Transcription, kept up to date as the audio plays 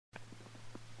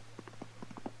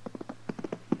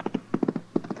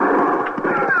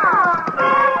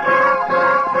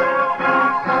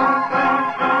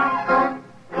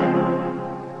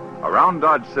Around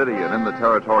Dodge City and in the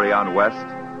territory on west,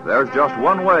 there's just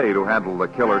one way to handle the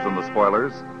killers and the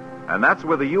spoilers, and that's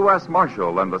with a U.S.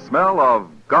 Marshal and the smell of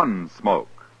Gunsmoke.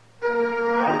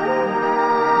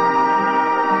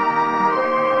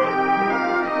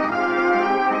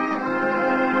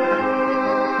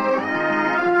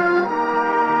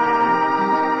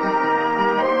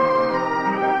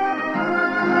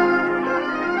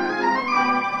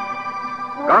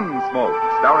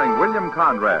 Gunsmoke, starring William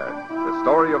Conrad, the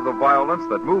story of the violence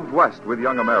that moved west with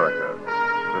young America.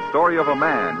 The story of a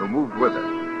man who moved with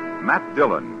it. Matt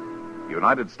Dillon,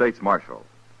 United States Marshal.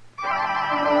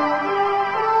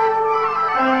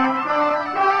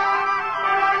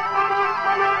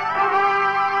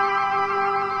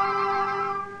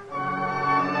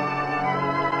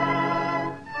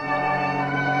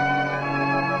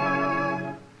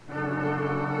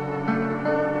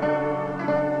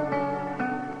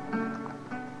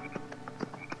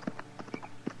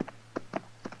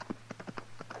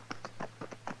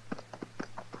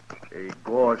 Hey,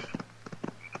 Gorse.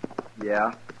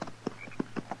 Yeah?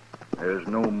 There's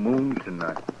no moon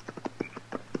tonight.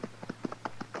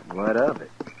 What of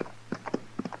it?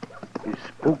 It's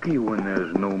spooky when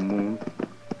there's no moon.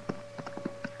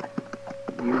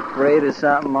 You afraid of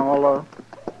something, Orlo?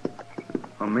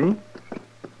 Me?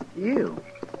 You.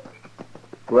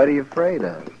 What are you afraid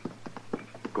of?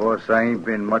 Of course, I ain't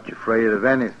been much afraid of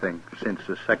anything since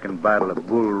the second battle of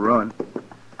Bull Run.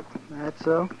 That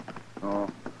so? Oh.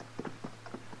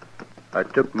 I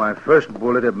took my first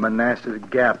bullet at Manassas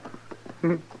Gap.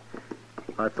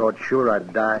 I thought sure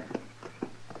I'd die,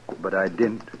 but I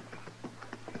didn't.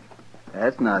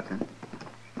 That's nothing.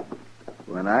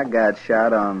 When I got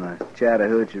shot on the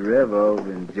Chattahoochee River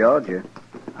over in Georgia,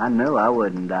 I knew I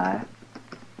wouldn't die.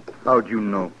 How'd you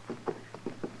know?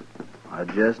 I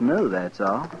just knew, that's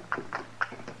all.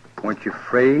 Weren't you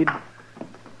afraid?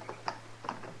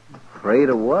 Afraid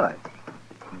of what?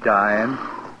 Dying?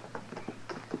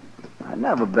 I've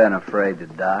never been afraid to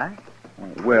die.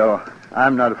 Well,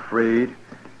 I'm not afraid.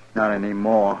 Not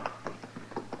anymore.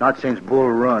 Not since Bull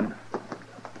Run.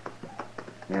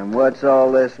 And what's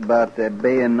all this about there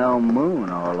being no moon,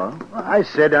 Orlo? I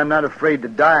said I'm not afraid to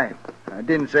die. I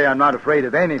didn't say I'm not afraid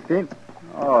of anything.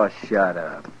 Oh, shut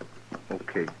up.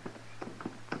 Okay.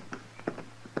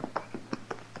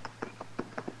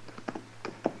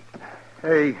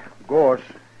 Hey, Gorse.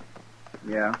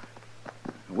 Yeah?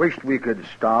 Wished we could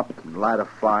stop and light a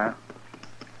fire.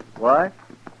 What?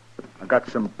 I got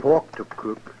some pork to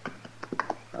cook.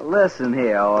 Now listen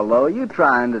here, Orlo. You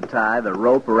trying to tie the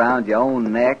rope around your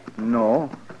own neck? No.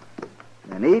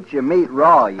 And eat your meat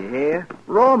raw, you hear?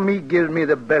 Raw meat gives me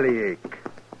the bellyache.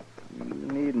 You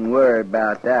needn't worry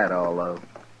about that, Orlo.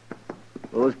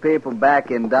 Those people back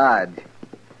in Dodge,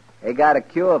 they got a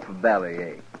cure for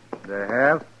bellyache. They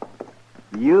have?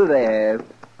 You they have.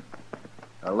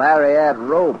 A lariat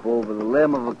rope over the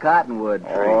limb of a cottonwood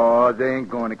tree. Oh, they ain't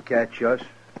going to catch us.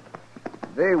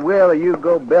 They will, you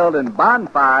go building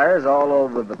bonfires all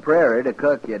over the prairie to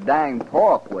cook your dang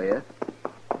pork with.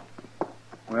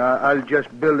 Well, I'll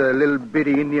just build a little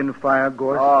bitty Indian fire,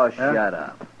 Gorse. Oh, shut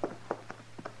up.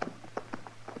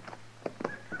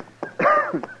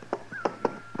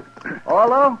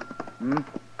 Orlo?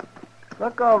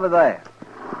 Look over there.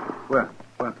 Where?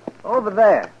 Over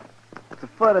there. At the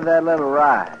foot of that little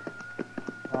rise.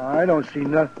 I don't see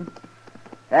nothing.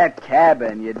 That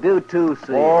cabin, you do too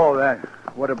see. Oh, that.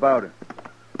 What about it?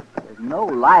 There's no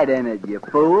light in it, you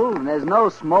fool, and there's no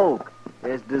smoke.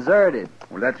 It's deserted.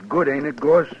 Well, that's good, ain't it,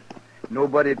 Gorse?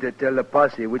 Nobody to tell the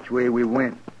posse which way we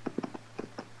went.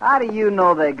 How do you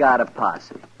know they got a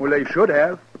posse? Well, they should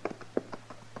have.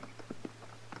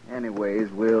 Anyways,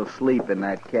 we'll sleep in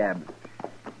that cabin.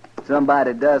 If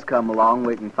somebody does come along,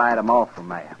 we can fight them off from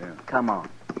there. Yeah. Come on.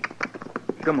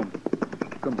 Come on.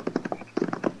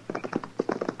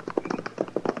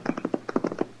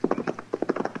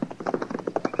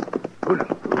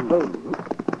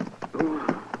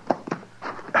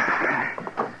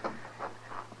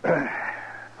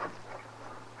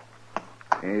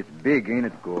 It's big, ain't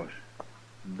it, Gorse?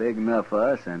 Big enough for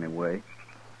us, anyway.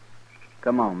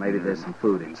 Come on, maybe there's some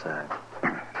food inside.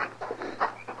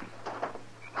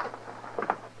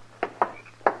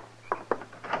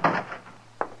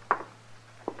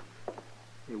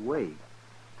 Hey, wait.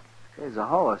 There's a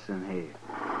horse in here.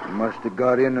 He must have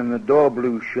got in and the door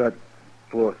blew shut,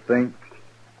 poor thing.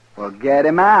 Well, get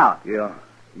him out. Yeah,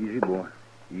 easy, boy.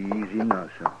 Easy now,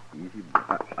 son. Easy,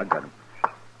 boy. I got him.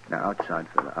 Now, outside,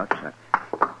 fella, outside.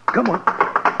 Come on.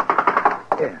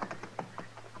 Yeah.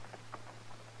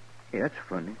 Hey, that's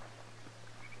funny.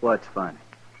 What's funny?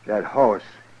 That horse,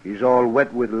 he's all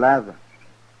wet with lather.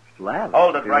 Lavin?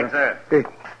 Hold it right there. Hey,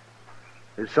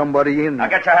 there's somebody in Now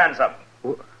there. get your hands up.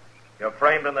 What? You're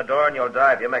framed in the door and you'll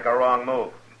die if you make a wrong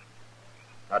move.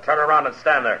 Now turn around and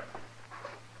stand there.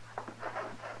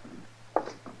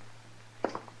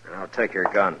 Now take your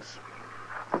guns.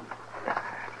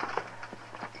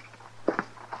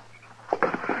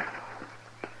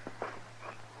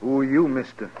 Who are you,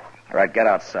 mister? All right, get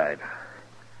outside.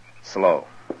 Slow.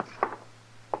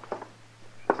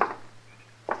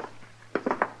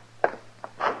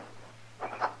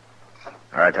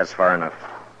 All right, that's far enough.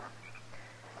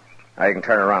 Now you can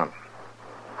turn around.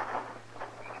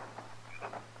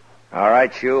 All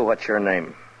right, you, what's your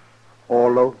name?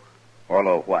 Orlo.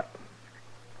 Orlo what?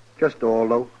 Just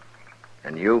Orlo.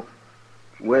 And you?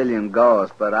 William Goss,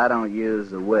 but I don't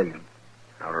use the William.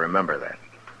 I'll remember that.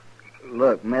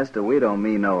 Look, mister, we don't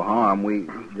mean no harm. We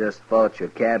just thought your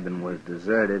cabin was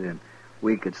deserted and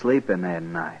we could sleep in there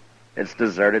tonight. It's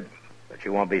deserted, but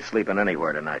you won't be sleeping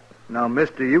anywhere tonight. Now,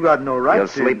 mister, you got no right You'll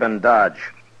to... sleep in Dodge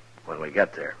when we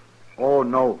get there. Oh,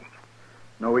 no.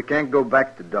 No, we can't go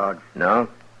back to Dodge. No?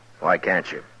 Why can't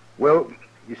you? Well,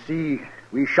 you see,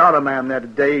 we shot a man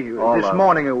that day. Orlo. This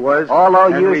morning it was.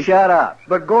 Orlo, and you we... shut up.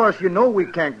 But, Gorse, you know we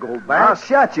can't go back. I'll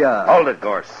shut you up. Hold it,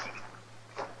 Gorse.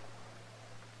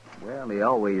 Well, he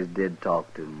always did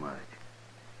talk too much.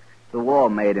 The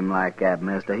war made him like that,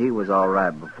 mister. He was all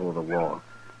right before the war.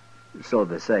 So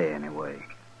they say, anyway.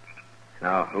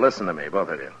 Now, listen to me, both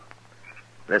of you.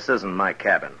 This isn't my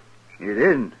cabin. It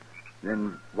isn't.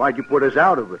 Then why'd you put us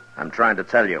out of it? I'm trying to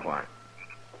tell you why.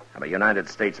 I'm a United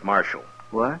States Marshal.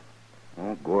 What?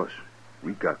 Oh, Gorse,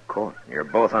 we got caught. You're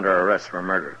both under arrest for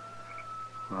murder.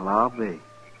 Well, I'll be.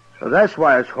 So that's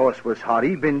why his horse was hot.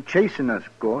 He'd been chasing us,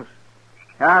 Gorse.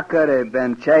 How could he have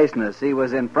been chasing us? He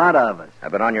was in front of us.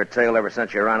 I've been on your tail ever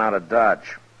since you ran out of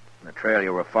Dodge. The trail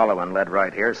you were following led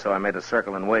right here, so I made a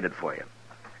circle and waited for you.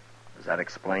 Does that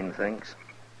explain things?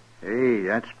 Hey,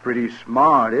 that's pretty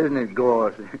smart, isn't it,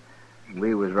 Gorse?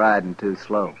 We was riding too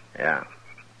slow. Yeah.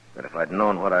 But if I'd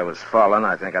known what I was following,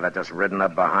 I think I'd have just ridden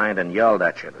up behind and yelled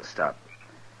at you to stop.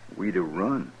 We'd have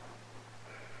run.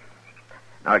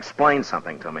 Now explain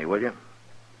something to me, will you?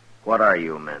 What are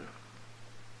you men?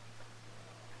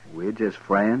 We're just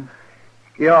friends.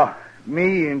 Yeah,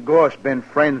 me and Gorse been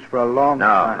friends for a long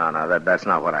time. No, that's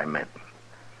not what I meant.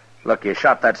 Look, you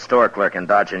shot that store clerk in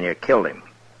Dodge and you killed him.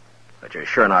 But you're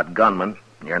sure not gunmen,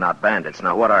 and you're not bandits.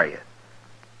 Now, what are you?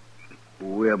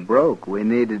 We're broke. We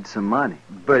needed some money.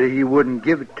 But he wouldn't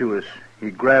give it to us. He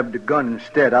grabbed the gun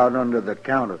instead out under the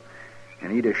counter.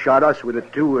 And he'd have shot us with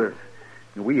it, too.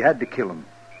 We had to kill him.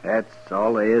 That's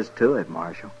all there is to it,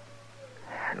 Marshal.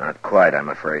 Not quite, I'm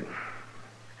afraid.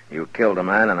 You killed a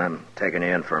man, and I'm taking you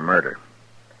in for murder.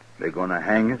 They're going to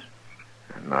hang us?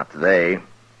 Not they.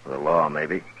 The law,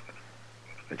 maybe.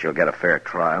 But you'll get a fair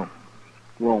trial.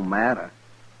 Won't matter.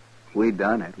 We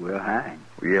done it. We'll hang.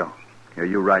 Yeah,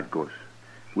 you're right, Gorse.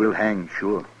 We'll hang,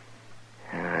 sure.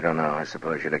 I don't know. I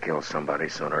suppose you'd have killed somebody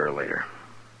sooner or later.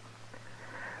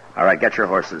 All right, get your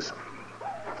horses.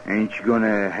 Ain't you going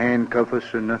to handcuff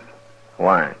us or nothing?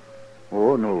 Why?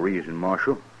 Oh, no reason,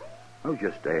 Marshal. I was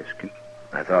just asking.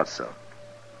 I thought so.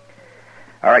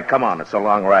 All right, come on. It's a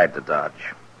long ride to Dodge.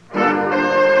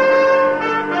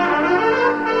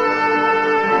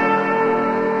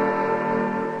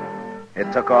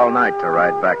 It took all night to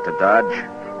ride back to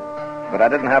Dodge, but I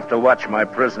didn't have to watch my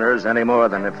prisoners any more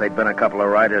than if they'd been a couple of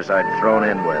riders I'd thrown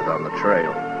in with on the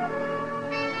trail.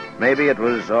 Maybe it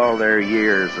was all their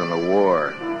years in the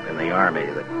war, in the Army,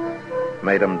 that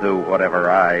made them do whatever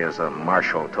I, as a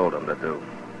marshal, told them to do.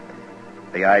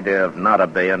 The idea of not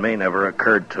obeying me never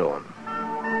occurred to them.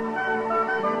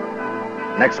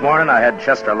 Next morning, I had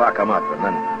Chester lock them up, and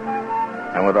then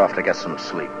I went off to get some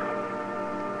sleep.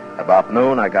 About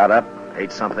noon, I got up,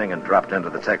 ate something, and dropped into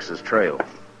the Texas Trail.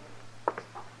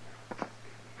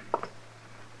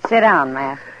 Sit down,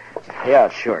 Matt. Yeah,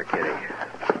 sure, Kitty.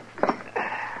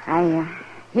 I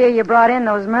hear you brought in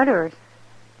those murderers.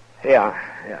 Yeah,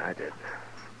 I did.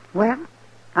 Well,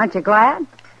 aren't you glad?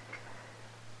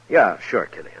 Yeah, sure,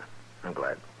 Kitty. I'm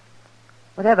glad.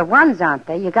 Well, they're the ones, aren't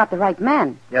they? You got the right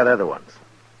men. Yeah, they're the ones.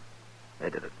 They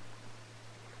did it.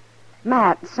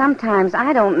 Matt, sometimes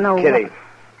I don't know... Kitty,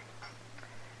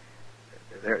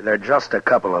 they're just a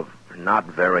couple of not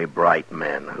very bright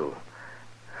men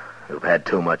who've had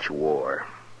too much war.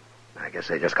 I guess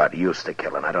they just got used to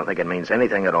killing. I don't think it means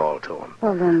anything at all to them.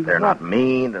 Well, then They're what? not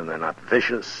mean, and they're not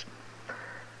vicious.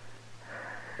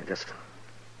 They're just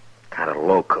kind of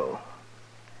loco.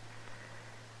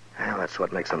 Well, that's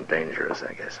what makes them dangerous,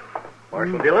 I guess.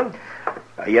 Marshal Dillon?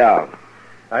 Yeah.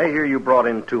 I hear you brought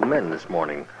in two men this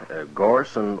morning,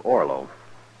 Gorse and Orlo.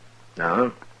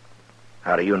 No?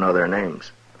 How do you know their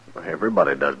names? Well,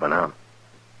 everybody does by now.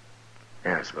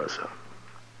 Yeah, I suppose so.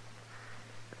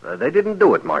 They didn't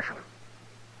do it, Marshal.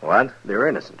 What? They're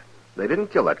innocent. They didn't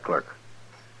kill that clerk.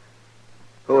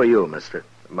 Who are you, mister?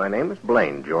 My name is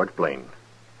Blaine, George Blaine.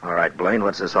 All right, Blaine,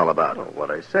 what's this all about? Oh,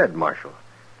 what I said, Marshal.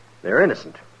 They're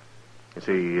innocent. You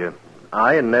see,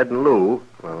 I and Ned and Lou,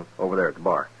 well, over there at the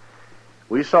bar,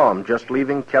 we saw them just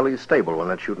leaving Kelly's stable when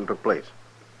that shooting took place.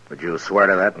 Would you swear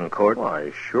to that in court?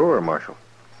 Why, sure, Marshal.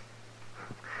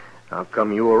 How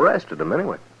come you arrested them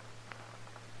anyway?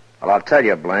 Well, I'll tell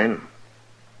you, Blaine.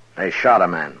 They shot a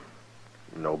man.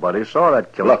 Nobody saw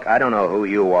that killer. Look, I don't know who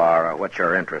you are or what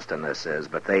your interest in this is,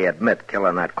 but they admit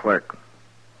killing that clerk.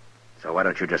 So why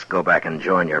don't you just go back and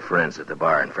join your friends at the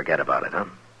bar and forget about it, huh?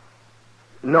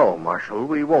 No, Marshal,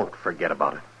 we won't forget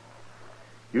about it.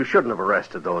 You shouldn't have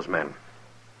arrested those men.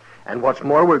 And what's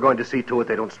more, we're going to see to it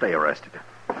they don't stay arrested.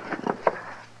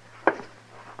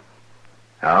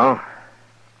 Oh?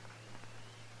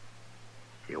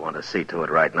 You want to see to it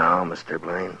right now, Mr.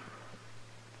 Blaine?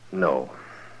 No.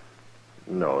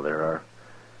 No, there are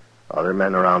other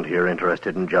men around here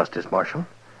interested in justice, Marshal,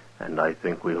 and I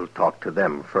think we'll talk to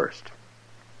them first.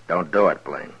 Don't do it,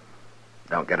 Blaine.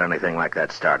 Don't get anything like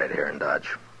that started here in Dodge.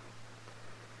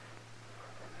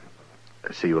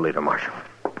 See you later, Marshal.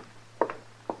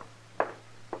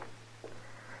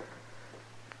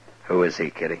 Who is he,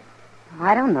 Kitty?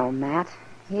 I don't know, Matt.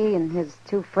 He and his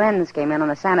two friends came in on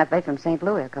a Santa Fe from St.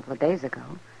 Louis a couple of days ago.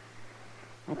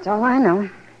 That's all I know.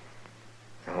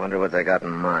 I wonder what they got in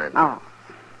mind. Oh,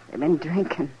 they've been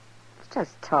drinking. It's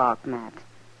just talk, Matt.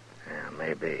 Yeah,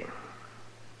 maybe.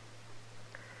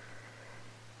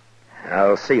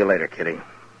 I'll see you later, Kitty.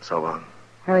 So long.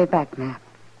 Hurry back, Matt.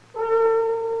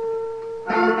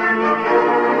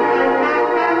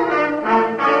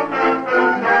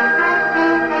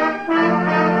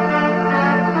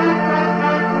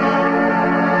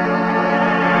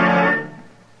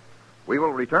 We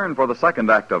will return for the second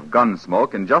act of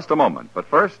Gunsmoke in just a moment. But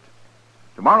first,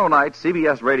 tomorrow night,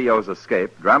 CBS Radio's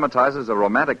Escape dramatizes a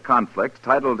romantic conflict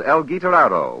titled El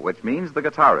Guitarrero, which means the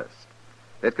guitarist.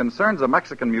 It concerns a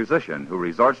Mexican musician who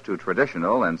resorts to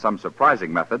traditional and some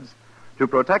surprising methods to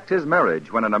protect his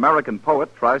marriage when an American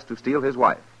poet tries to steal his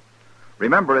wife.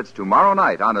 Remember, it's tomorrow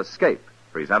night on Escape,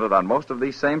 presented on most of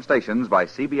these same stations by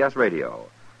CBS Radio.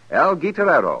 El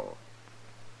Guitarrero.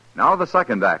 Now the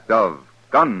second act of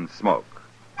Gunsmoke.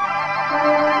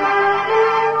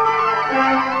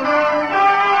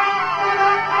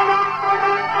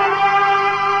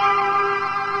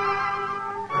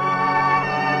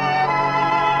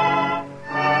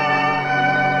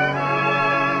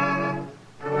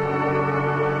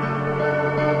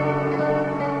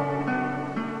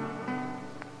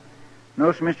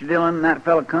 No, sir, Mr. Dillon, that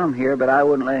fellow come here, but I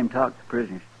wouldn't let him talk to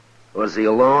prisoners. Was he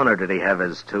alone, or did he have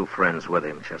his two friends with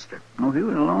him, Chester? No, he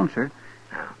was alone, sir.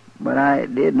 Yeah. But I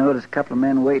did notice a couple of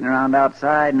men waiting around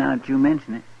outside now that you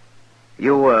mention it.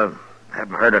 You,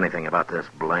 haven't heard anything about this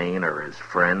Blaine or his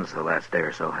friends the last day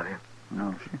or so, have you?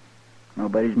 No, sir.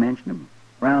 Nobody's mentioned them.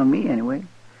 Around me, anyway.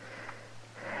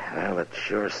 Well, it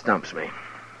sure stumps me.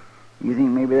 You think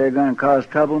maybe they're going to cause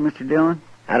trouble, Mr. Dillon?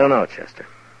 I don't know, Chester.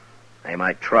 They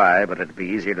might try, but it'd be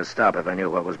easier to stop if I knew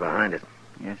what was behind it.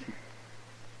 Yes, sir.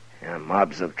 Yeah,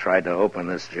 mobs have tried to open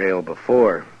this jail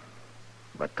before,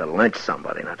 but to lynch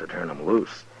somebody, not to turn them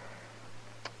loose.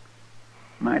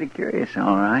 Mighty curious,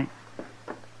 all right.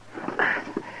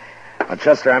 Well,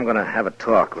 Chester, I'm going to have a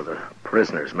talk with the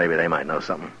prisoners. Maybe they might know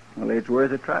something. Well, it's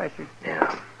worth a try, sir.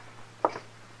 Yeah.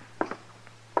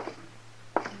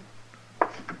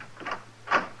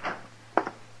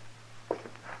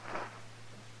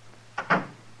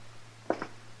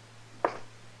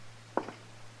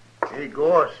 Hey,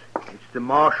 Gorse, it's the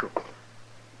marshal.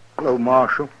 Hello,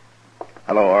 Marshal.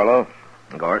 Hello, Orlo.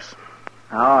 Gorse.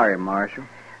 How are you, Marshal?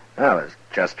 Well, is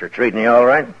Chester treating you all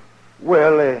right?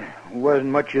 Well, it wasn't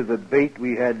much of the bait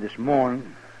we had this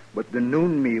morning, but the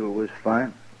noon meal was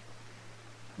fine.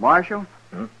 Marshal?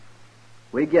 Hmm?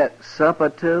 We get supper,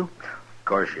 too? Of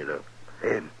course you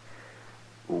do.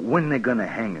 When they gonna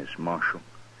hang us, Marshal?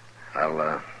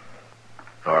 Well,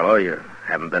 Orlo, you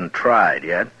haven't been tried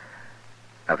yet.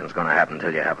 Nothing's going to happen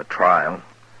until you have a trial.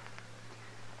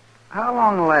 How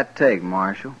long will that take,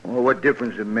 Marshal? Well, what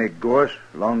difference it make, Gorse,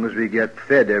 as long as we get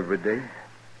fed every day?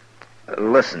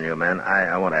 Listen, you men,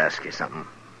 I want to ask you something.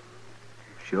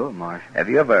 Sure, Marshal. Have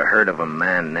you ever heard of a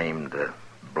man named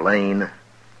Blaine?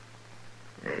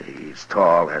 He's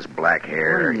tall, has black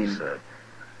hair. Blaine. He's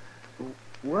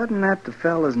Wasn't that the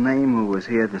fella's name who was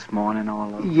here this morning,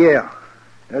 Orlo? Yeah,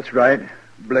 that's right,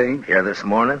 Blaine. here this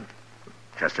morning.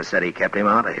 Chester said he kept him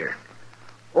out of here.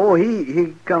 Oh,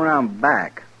 he come around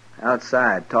back,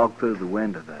 outside, talked through the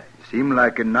window there. Seemed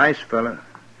like a nice fella.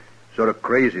 Sort of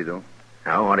crazy, though.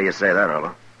 Now, why do you say that,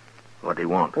 Orlo? What do you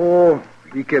want? Oh,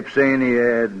 he kept saying he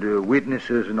had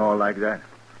witnesses and all like that.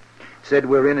 Said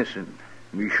we're innocent.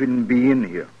 We shouldn't be in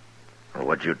here. Well,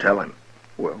 what'd you tell him?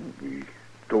 Well, we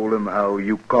told him how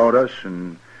you caught us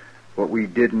and what we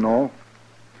did and all.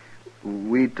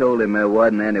 We told him there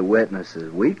wasn't any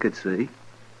witnesses we could see.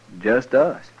 Just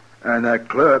us. And that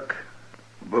clerk,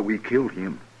 but we killed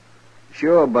him.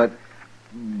 Sure, but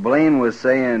Blaine was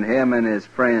saying him and his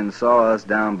friends saw us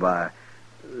down by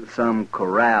some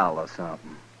corral or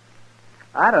something.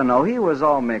 I don't know. He was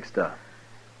all mixed up.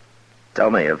 Tell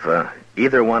me, have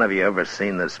either one of you ever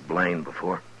seen this Blaine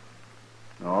before?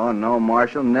 Oh, no,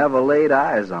 Marshal. Never laid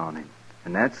eyes on him.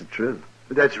 And that's the truth.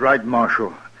 That's right,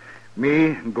 Marshal. Me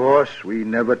and Goss, we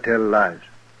never tell lies.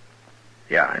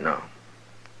 Yeah, I know.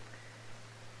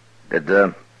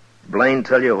 Did Blaine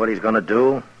tell you what he's going to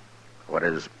do? What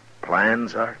his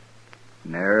plans are?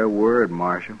 Nary a word,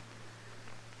 Marshal.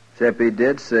 Except he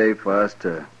did say for us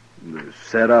to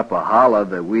set up a holler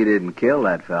that we didn't kill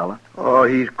that fella. Oh,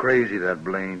 he's crazy, that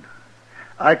Blaine.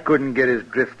 I couldn't get his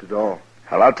drift at all.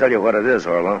 Well, I'll tell you what it is,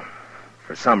 Orlo.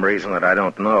 For some reason that I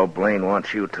don't know, Blaine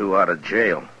wants you two out of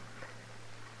jail.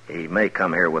 He may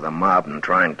come here with a mob and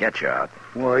try and get you out.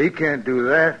 Well, he can't do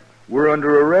that. We're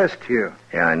under arrest here.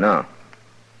 Yeah, I know.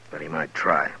 But he might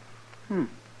try.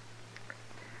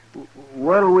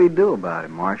 What'll we do about it,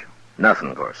 Marshal? Nothing,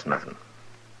 of course, nothing.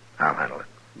 I'll handle it.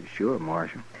 You sure,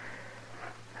 Marshal?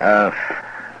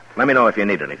 Let me know if you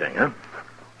need anything, huh?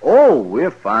 Oh,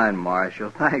 we're fine, Marshal.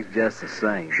 Thanks just the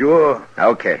same. Sure.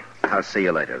 Okay. I'll see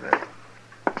you later, then.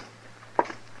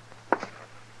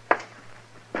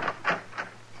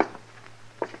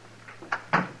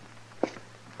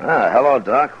 Hello,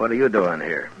 Doc. What are you doing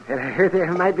here? I heard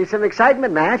there might be some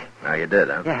excitement, Matt. Now, you did,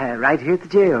 huh? Yeah, right here at the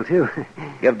jail, too.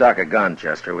 Give Doc a gun,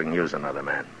 Chester. We can use another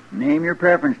man. Name your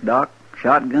preference, Doc.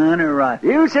 Shotgun or rifle?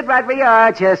 You sit right where you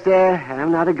are, Chester.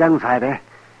 I'm not a gunfighter.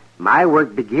 My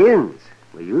work begins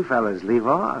where you fellas leave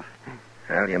off.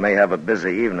 Well, you may have a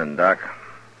busy evening, Doc.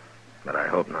 But I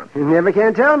hope not. You never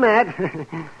can tell, Matt.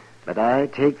 But I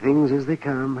take things as they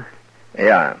come.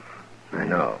 Yeah, I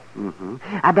know. Mm-hmm.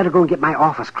 I better go and get my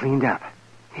office cleaned up.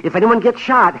 If anyone gets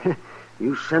shot,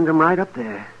 you send them right up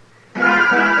there.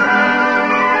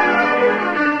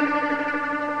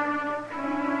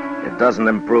 It doesn't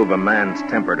improve a man's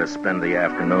temper to spend the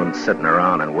afternoon sitting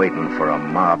around and waiting for a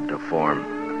mob to form.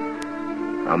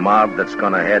 A mob that's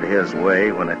going to head his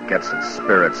way when it gets its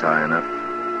spirits high enough.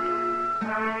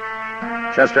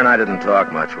 Chester and I didn't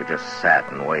talk much. We just sat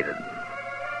and waited.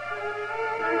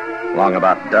 Long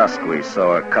about dusk, we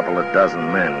saw a couple of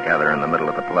dozen men gather in the middle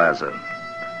of the plaza.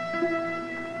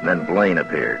 And then Blaine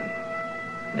appeared,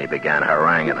 and he began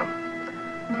haranguing them.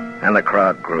 And the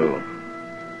crowd grew.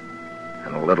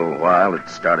 In a little while, it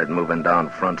started moving down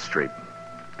Front Street,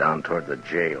 down toward the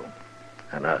jail,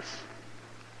 and us.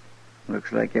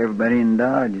 Looks like everybody in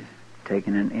Dodge is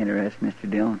taking an interest, Mr.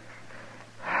 Dillon.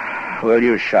 We'll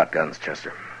use shotguns,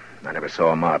 Chester. I never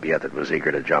saw a mob yet that was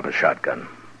eager to jump a shotgun.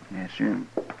 Yes, sir.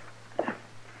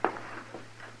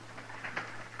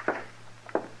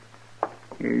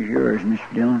 Here's yours,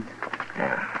 Mr. Dillon.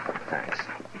 Yeah, thanks.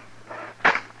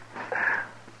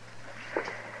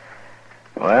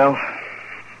 Well,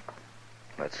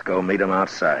 let's go meet him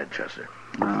outside, Chester.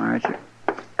 All right, sir.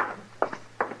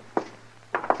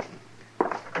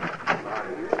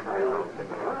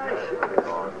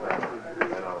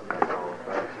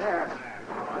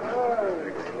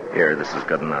 Here, this is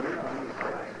good enough.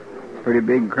 Pretty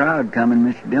big crowd coming,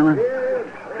 Mr.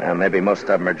 Dillon. Maybe most of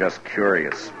them are just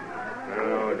curious.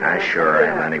 I sure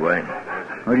am, anyway.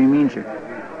 What do you mean, sir?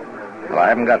 Well, I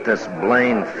haven't got this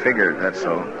Blaine figured, that's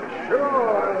all.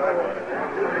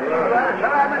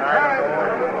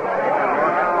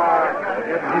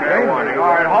 All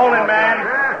right, hold it, man.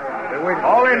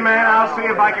 Hold it, man. I'll see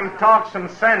if I can talk some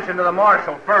sense into the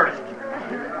marshal first.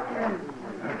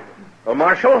 Well,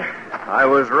 Marshal, I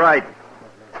was right.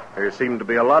 There seem to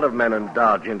be a lot of men in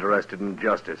Dodge interested in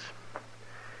justice.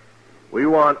 We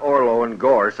want Orlo and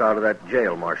Gorse out of that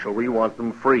jail, Marshal. We want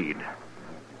them freed.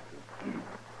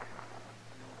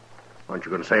 Aren't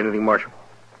you going to say anything, Marshal?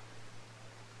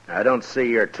 I don't see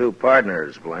your two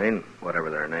partners, Blaine, whatever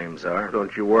their names are.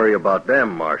 Don't you worry about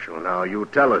them, Marshal. Now, you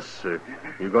tell us,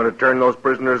 you going to turn those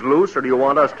prisoners loose, or do you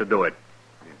want us to do it?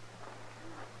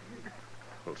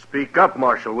 Well, speak up,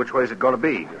 Marshal. Which way is it going to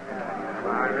be?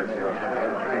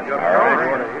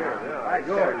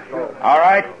 All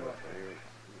right.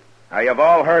 Now, you've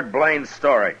all heard Blaine's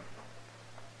story.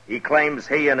 He claims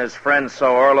he and his friends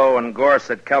saw Orlo and Gorse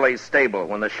at Kelly's stable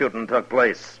when the shooting took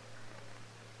place.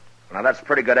 Now, that's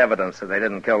pretty good evidence that they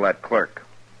didn't kill that clerk.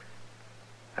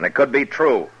 And it could be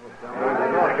true.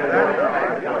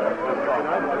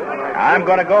 I'm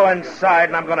going to go inside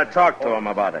and I'm going to talk to him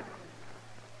about it.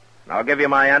 And I'll give you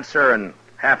my answer in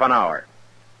half an hour.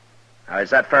 Now, is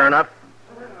that fair enough?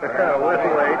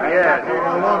 Yes.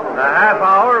 A half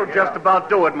hour will just about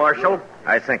do it, Marshal.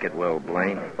 I think it will,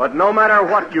 Blaine. But no matter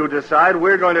what you decide,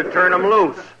 we're going to turn him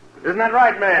loose. Isn't that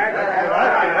right, man?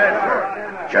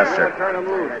 Chester, Turn him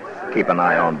loose. keep an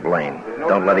eye on Blaine.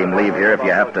 Don't let him leave here if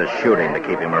you have to shoot him to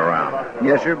keep him around.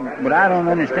 Yes, sir, but I don't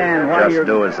understand why Just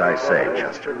do as I say,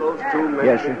 Chester.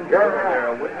 Yes, sir.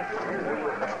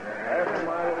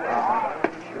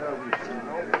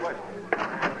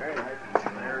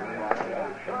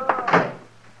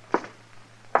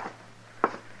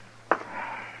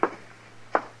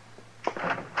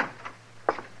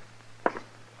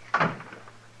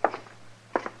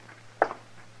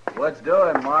 What's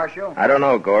doing, Marshal? I don't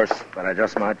know, Gorse, but I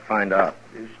just might find out.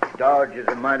 This Dodge is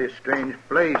a mighty strange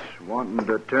place, wanting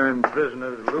to turn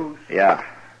prisoners loose. Yeah.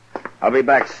 I'll be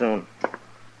back soon.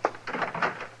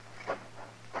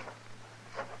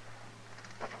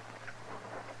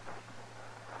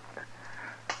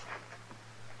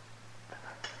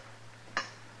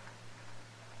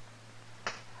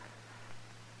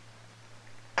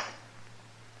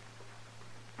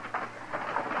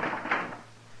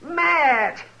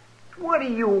 Matt! What are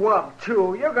you up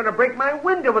to? You're going to break my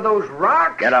window with those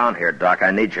rocks. Get on here, Doc.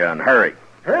 I need you, and hurry.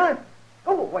 Huh?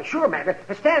 Oh, why, sure, Matt.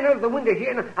 Stand under the window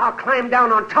here, and I'll climb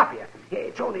down on top of you.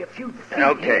 It's only a few feet.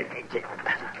 Okay.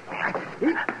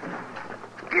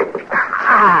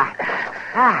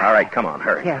 All right, come on,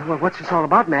 hurry. Yeah, well, what's this all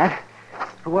about, Matt?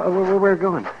 Where we're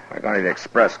going? We're going to the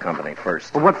express company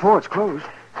first. Well, what for? It's closed.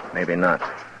 Maybe not.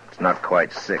 It's not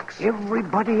quite 6.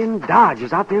 Everybody in Dodge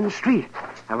is out there in the street.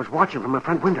 I was watching from my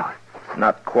front window.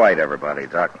 Not quite everybody,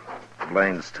 Doc.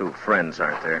 Blaine's 2 friends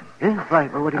aren't there. Yeah, right.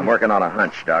 Well, what do you I'm mean? working on a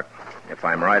hunch, Doc. If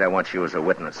I'm right, I want you as a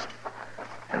witness.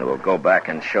 And we'll go back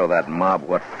and show that mob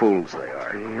what fools they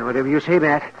are. Yeah, whatever you say,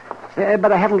 Matt.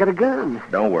 But I haven't got a gun.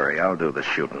 Don't worry, I'll do the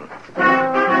shooting.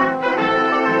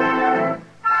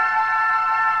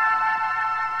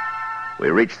 We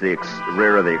reached the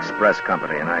rear of the express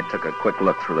company, and I took a quick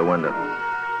look through the window.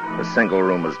 The single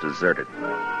room was deserted.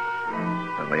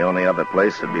 And the only other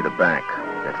place would be the bank,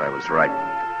 if I was right.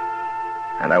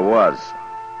 And I was.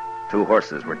 2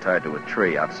 horses were tied to a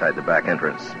tree outside the back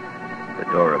entrance, the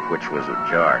door of which was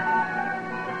ajar.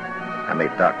 I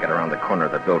made Doc get around the corner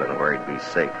of the building where he'd be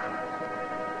safe.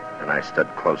 And I stood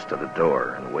close to the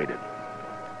door and waited.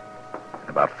 In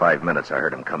about 5 minutes, I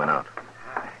heard him coming out.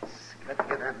 Let's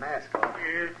get that mask off.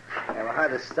 Yeah, we'll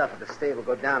hide the stuff at the stable,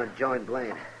 go down and join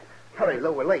Blaine. Hurry,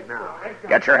 Lou, we're late now.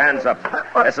 Get your hands up.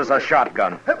 This is a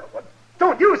shotgun.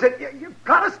 Don't use it. You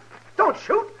got us. Don't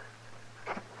shoot.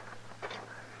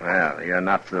 Well, you're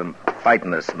not the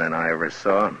fightingest men I ever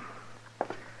saw. All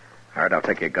right, I'll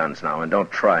take your guns now, and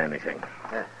don't try anything.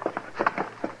 Yeah.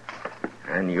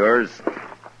 And yours?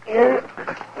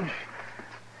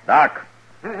 Doc.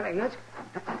 Yes.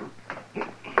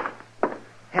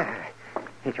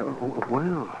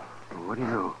 Well, what do you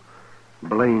know?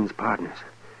 Blaine's partners.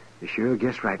 You sure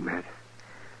guessed right, Matt.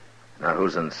 Now,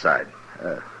 who's inside?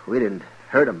 We didn't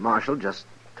hurt him, Marshal, just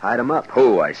tied him up.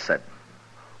 Who, I said.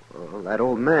 Well, that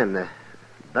old man, the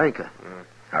banker.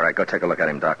 All right, go take a look at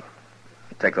him, Doc.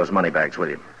 Take those money bags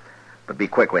with you. But be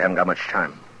quick, we haven't got much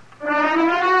time.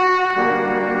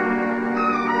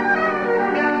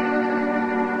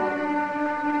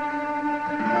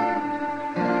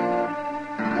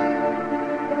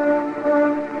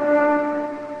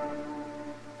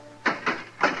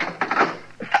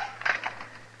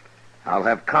 I'll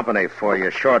have company for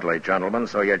you shortly, gentlemen,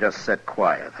 so you just sit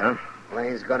quiet, huh?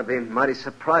 Blaine's going to be mighty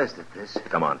surprised at this.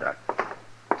 Come on, Doc.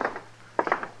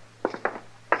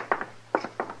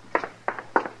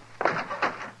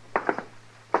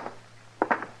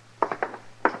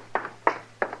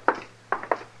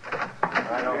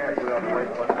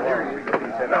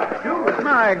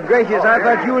 My gracious, I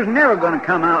thought you was never going to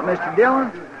come out, Mr.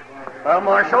 Dillon. Well,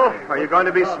 Marshal, are you going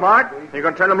to be smart? Are you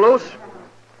going to turn him loose?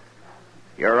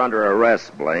 You're under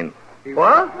arrest, Blaine.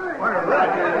 What?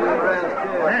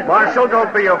 Marshal,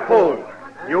 don't be a fool.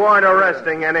 You aren't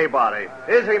arresting anybody.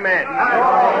 Is he, man?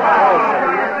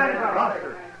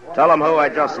 Tell him who I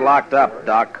just locked up,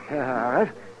 Doc. All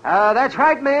right. That's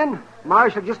right, man.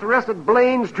 Marshal just arrested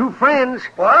Blaine's 2 friends.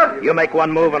 What? You make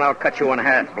one move and I'll cut you in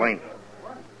half, Blaine.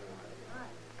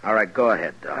 All right, go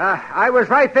ahead, Doc. I was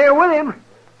right there with him.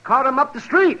 Caught him up the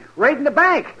street, raiding the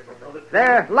bank.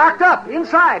 They're locked up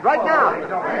inside right now.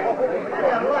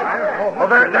 Well,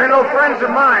 they're no friends of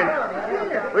mine.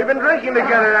 We've been drinking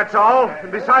together, that's all.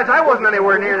 And besides, I wasn't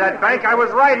anywhere near that bank. I was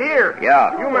right here.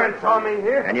 Yeah. You men saw me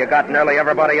here. And you got nearly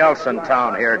everybody else in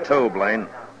town here, too, Blaine.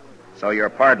 So your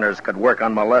partners could work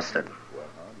unmolested.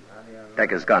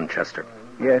 Take his gun, Chester.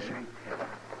 Yes, sir.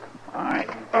 All right.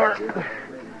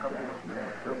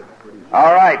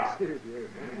 All right.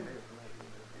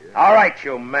 All right,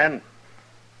 you men.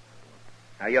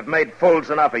 Now, you've made fools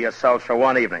enough of yourselves for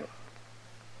one evening.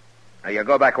 Now, you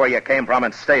go back where you came from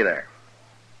and stay there.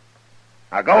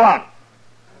 Now, go on.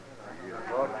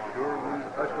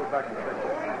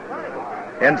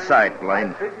 Inside,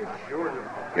 Blaine.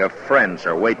 Your friends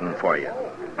are waiting for you.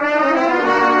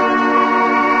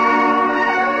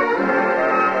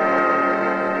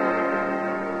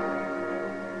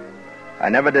 I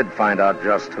never did find out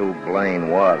just who Blaine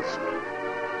was.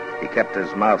 He kept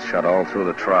his mouth shut all through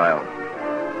the trial.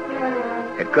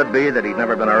 It could be that he'd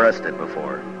never been arrested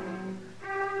before.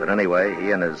 But anyway,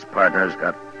 he and his partners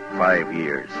got 5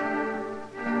 years.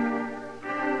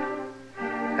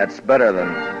 That's better than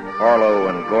Orlo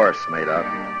and Gorse made out.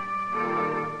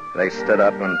 They stood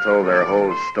up and told their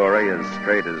whole story as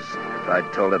straight as if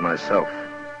I'd told it myself.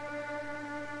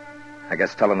 I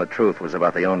guess telling the truth was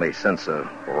about the only sense of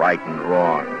right and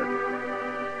wrong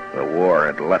that the war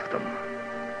had left them.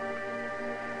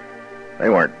 They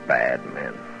weren't bad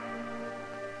men,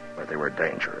 but they were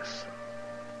dangerous.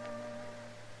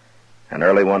 And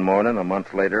early one morning, a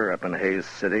month later, up in Hayes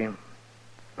City,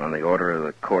 on the order of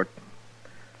the court,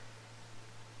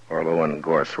 Orlo and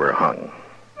Gorse were hung.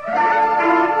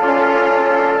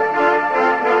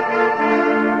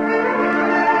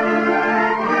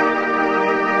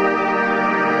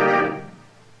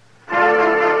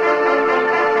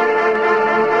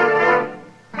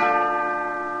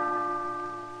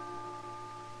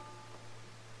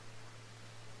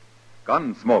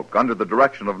 Gunsmoke, under the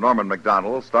direction of Norman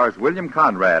Macdonald, stars William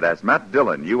Conrad as Matt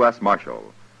Dillon, U.S.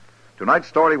 Marshal. Tonight's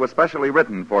story was specially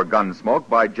written for Gunsmoke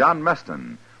by John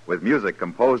Meston, with music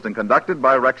composed and conducted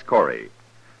by Rex Corey.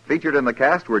 Featured in the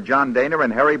cast were John Daner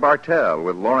and Harry Bartell,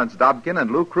 with Lawrence Dobkin and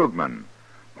Lou Krugman.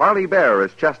 Parley Bear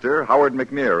as Chester, Howard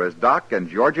McNear as Doc, and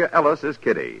Georgia Ellis as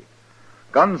Kitty.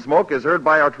 Gunsmoke is heard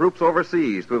by our troops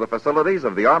overseas through the facilities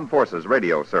of the Armed Forces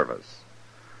Radio Service.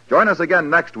 Join us again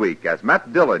next week as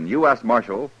Matt Dillon, U.S.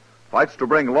 Marshal, fights to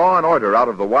bring law and order out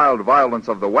of the wild violence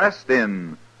of the West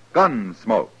in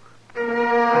Gunsmoke.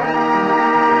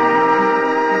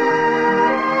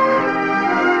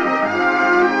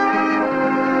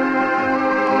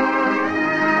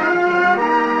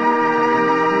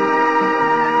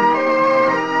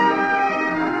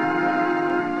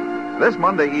 This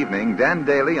Monday evening, Dan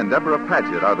Daly and Deborah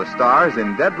Paget are the stars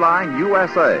in Deadline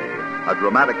USA, a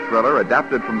dramatic thriller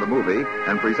adapted from the movie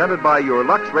and presented by your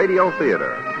Lux Radio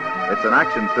Theater. It's an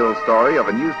action-filled story of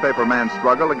a newspaper man's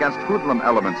struggle against hoodlum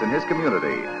elements in his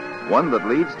community, one that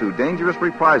leads to dangerous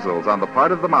reprisals on the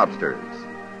part of the mobsters.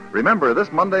 Remember,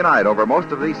 this Monday night over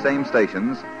most of these same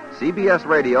stations, CBS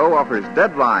Radio offers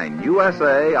Deadline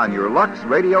USA on your Lux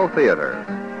Radio Theater.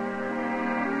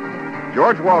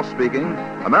 George Walsh speaking.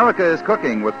 America is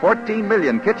cooking with 14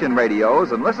 million kitchen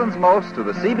radios and listens most to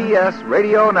the CBS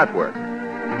Radio Network.